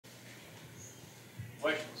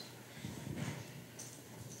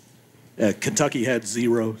Kentucky had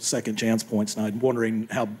 0 second chance points, and I'm wondering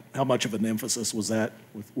how much of an emphasis was that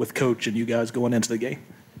with Coach and you guys going into the game?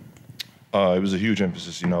 It was a huge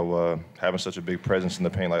emphasis, having such a big presence in the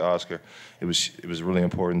paint like Oscar. It was really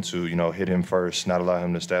important to, hit him first, not allow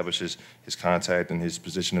him to establish his contact and his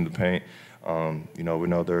position in the paint. We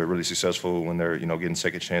know they're really successful when they're, getting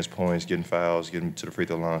second chance points, getting fouls, getting to the free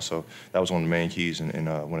throw line. So that was one of the main keys in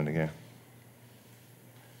winning the game.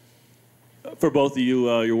 For both of you,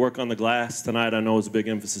 your work on the glass tonight, I know was a big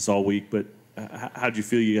emphasis all week, but how did you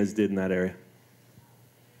feel you guys did in that area?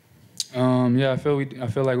 Yeah, I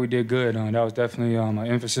feel like we did good. That was definitely an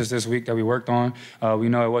emphasis this week that we worked on. We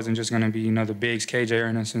know it wasn't just going to be, the bigs, KJ,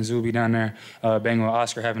 Ernest, and Zuby down there banging with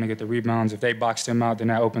Oscar having to get the rebounds. If they boxed him out, then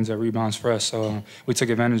that opens up rebounds for us. So we took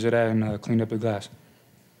advantage of that and cleaned up the glass.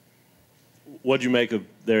 What'd you make of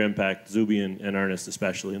their impact, Zuby and Ernest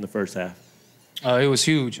especially, in the first half? It was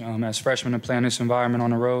huge. As freshmen to play in this environment on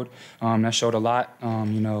the road, that showed a lot.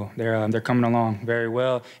 They're coming along very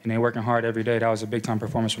well, and they're working hard every day. That was a big-time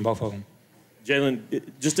performance from both of them. Jalen,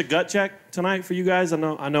 just a gut check tonight for you guys?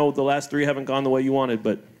 I know the last 3 haven't gone the way you wanted,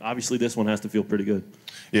 but obviously this one has to feel pretty good.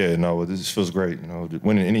 Yeah, no, this feels great.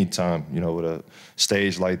 Winning any time, with a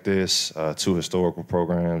stage like this, 2 historical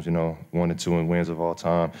programs, 1 and 2 wins of all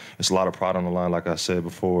time. It's a lot of pride on the line, like I said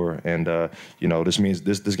before, and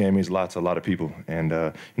this game means a lot to a lot of people. And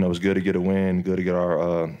it's good to get a win, good to get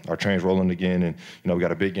our trains rolling again, and we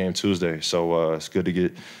got a big game Tuesday, so it's good to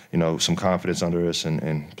get some confidence under us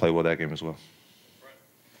and play well that game as well.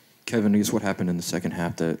 Kevin, I guess what happened in the second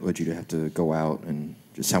half that led you to have to go out, and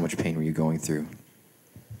just how much pain were you going through?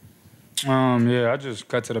 Yeah, I just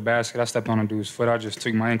cut to the basket. I stepped on a dude's foot. I just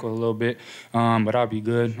took my ankle a little bit, but I'll be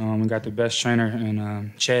good. We got the best trainer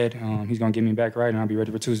in Chad. He's going to get me back right, and I'll be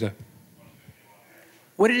ready for Tuesday.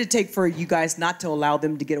 What did it take for you guys not to allow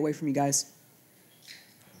them to get away from you guys?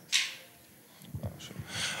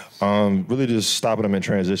 Really just stopping them in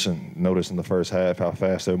transition. Notice in the first half how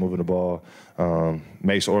fast they were moving the ball.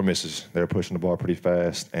 Makes or misses. They were pushing the ball pretty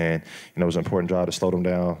fast. And, it was an important job to slow them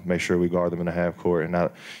down, make sure we guard them in the half court and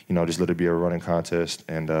not, just let it be a running contest.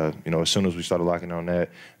 And, as soon as we started locking on that,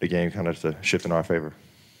 the game kind of shifted in our favor.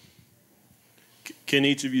 Can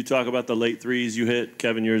each of you talk about the late threes you hit?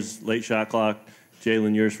 Kevin, yours late shot clock.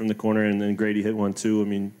 Jalen, yours from the corner. And then Grady hit one, too. I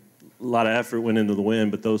mean, a lot of effort went into the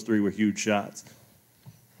win, but those 3 were huge shots.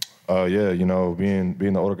 Yeah, being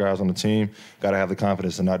the older guys on the team, got to have the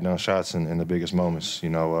confidence to knock down shots in the biggest moments.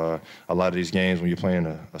 A lot of these games when you're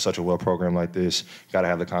playing such a well program like this, got to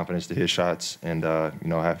have the confidence to hit shots and,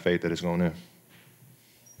 have faith that it's going in.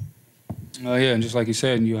 Yeah, and just like you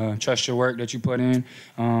said, you trust your work that you put in,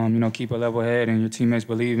 keep a level head, and your teammates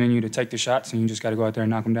believe in you to take the shots, and you just got to go out there and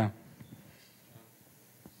knock them down.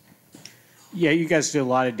 Yeah, you guys did a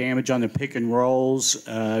lot of damage on the pick and rolls,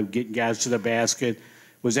 getting guys to the basket.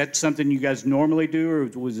 Was that something you guys normally do, or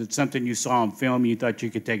was it something you saw on film and you thought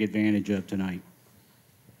you could take advantage of tonight?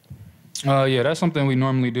 Yeah, that's something we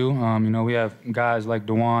normally do. We have guys like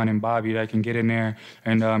Dewan and Bobby that can get in there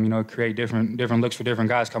and, create different looks for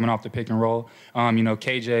different guys coming off the pick and roll.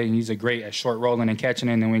 KJ, he's a great at short rolling and catching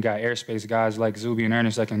it. And then we got airspace guys like Zuby and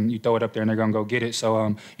Ernest that you throw it up there and they're going to go get it.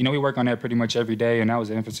 So, we work on that pretty much every day, and that was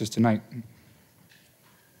the emphasis tonight.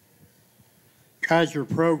 Guys, your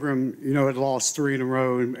program, had lost 3 in a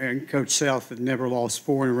row, and Coach Self had never lost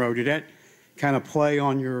 4 in a row. Did that kind of play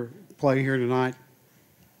on your play here tonight?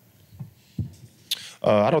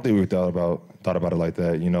 I don't think we thought about it like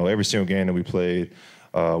that. Every single game that we played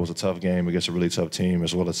was a tough game against a really tough team,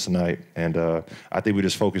 as well as tonight. And I think we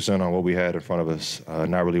just focused in on what we had in front of us,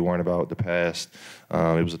 not really worrying about the past.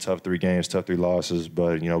 It was a tough 3 games, tough 3 losses,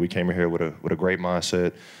 but we came in here with a great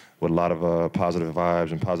mindset, with a lot of positive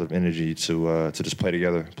vibes and positive energy to just play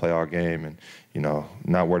together, play our game, and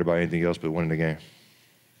not worried about anything else but winning the game.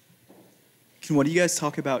 What do you guys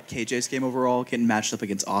talk about KJ's game overall, getting matched up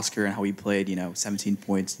against Oscar and how he played, 17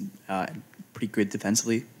 points, pretty good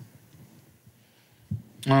defensively?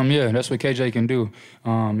 Yeah, that's what KJ can do.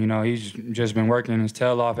 He's just been working his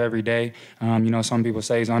tail off every day. Some people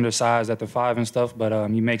say he's undersized at the 5 and stuff, but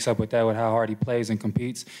he makes up with that with how hard he plays and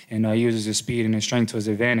competes, and uses his speed and his strength to his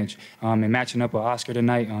advantage. And matching up with Oscar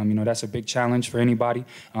tonight, that's a big challenge for anybody.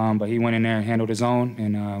 But he went in there and handled his own,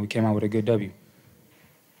 and we came out with a good W.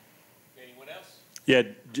 Anyone else? Yeah,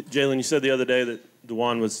 Jalen, you said the other day that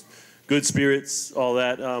Dewan was good spirits, all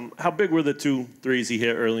that. How big were the 2 threes he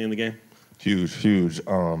hit early in the game? Huge.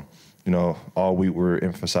 all week we're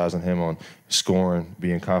emphasizing him on scoring,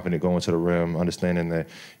 being confident, going to the rim, understanding that,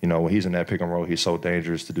 when he's in that pick and roll, he's so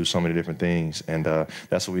dangerous to do so many different things. And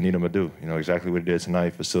that's what we need him to do. Exactly what he did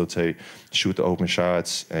tonight, facilitate, shoot the open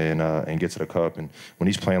shots, and get to the cup. And when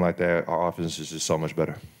he's playing like that, our offense is just so much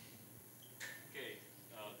better. Okay,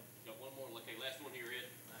 got one more. Okay, last one here, Ed.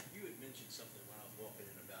 You had mentioned something when I was walking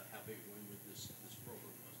in about how big a win with this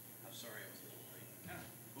program was. I'm sorry I was a little late. Kind of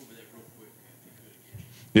go over that real quick if you could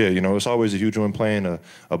again. Yeah, it's always a huge one playing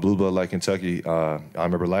a blue blood like Kentucky. I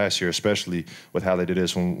remember last year, especially with how they did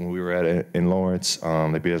this when we were in Lawrence.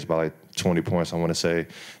 They beat us by like 20 points, I want to say.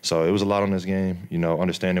 So it was a lot on this game,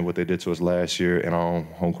 understanding what they did to us last year in our own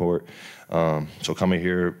home court. So coming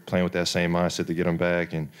here, playing with that same mindset to get them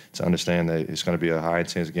back and to understand that it's going to be a high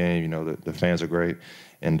intense game. The fans are great,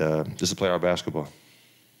 and just to play our basketball.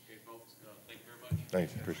 Okay, folks, thank you very much.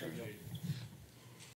 Thanks, appreciate it.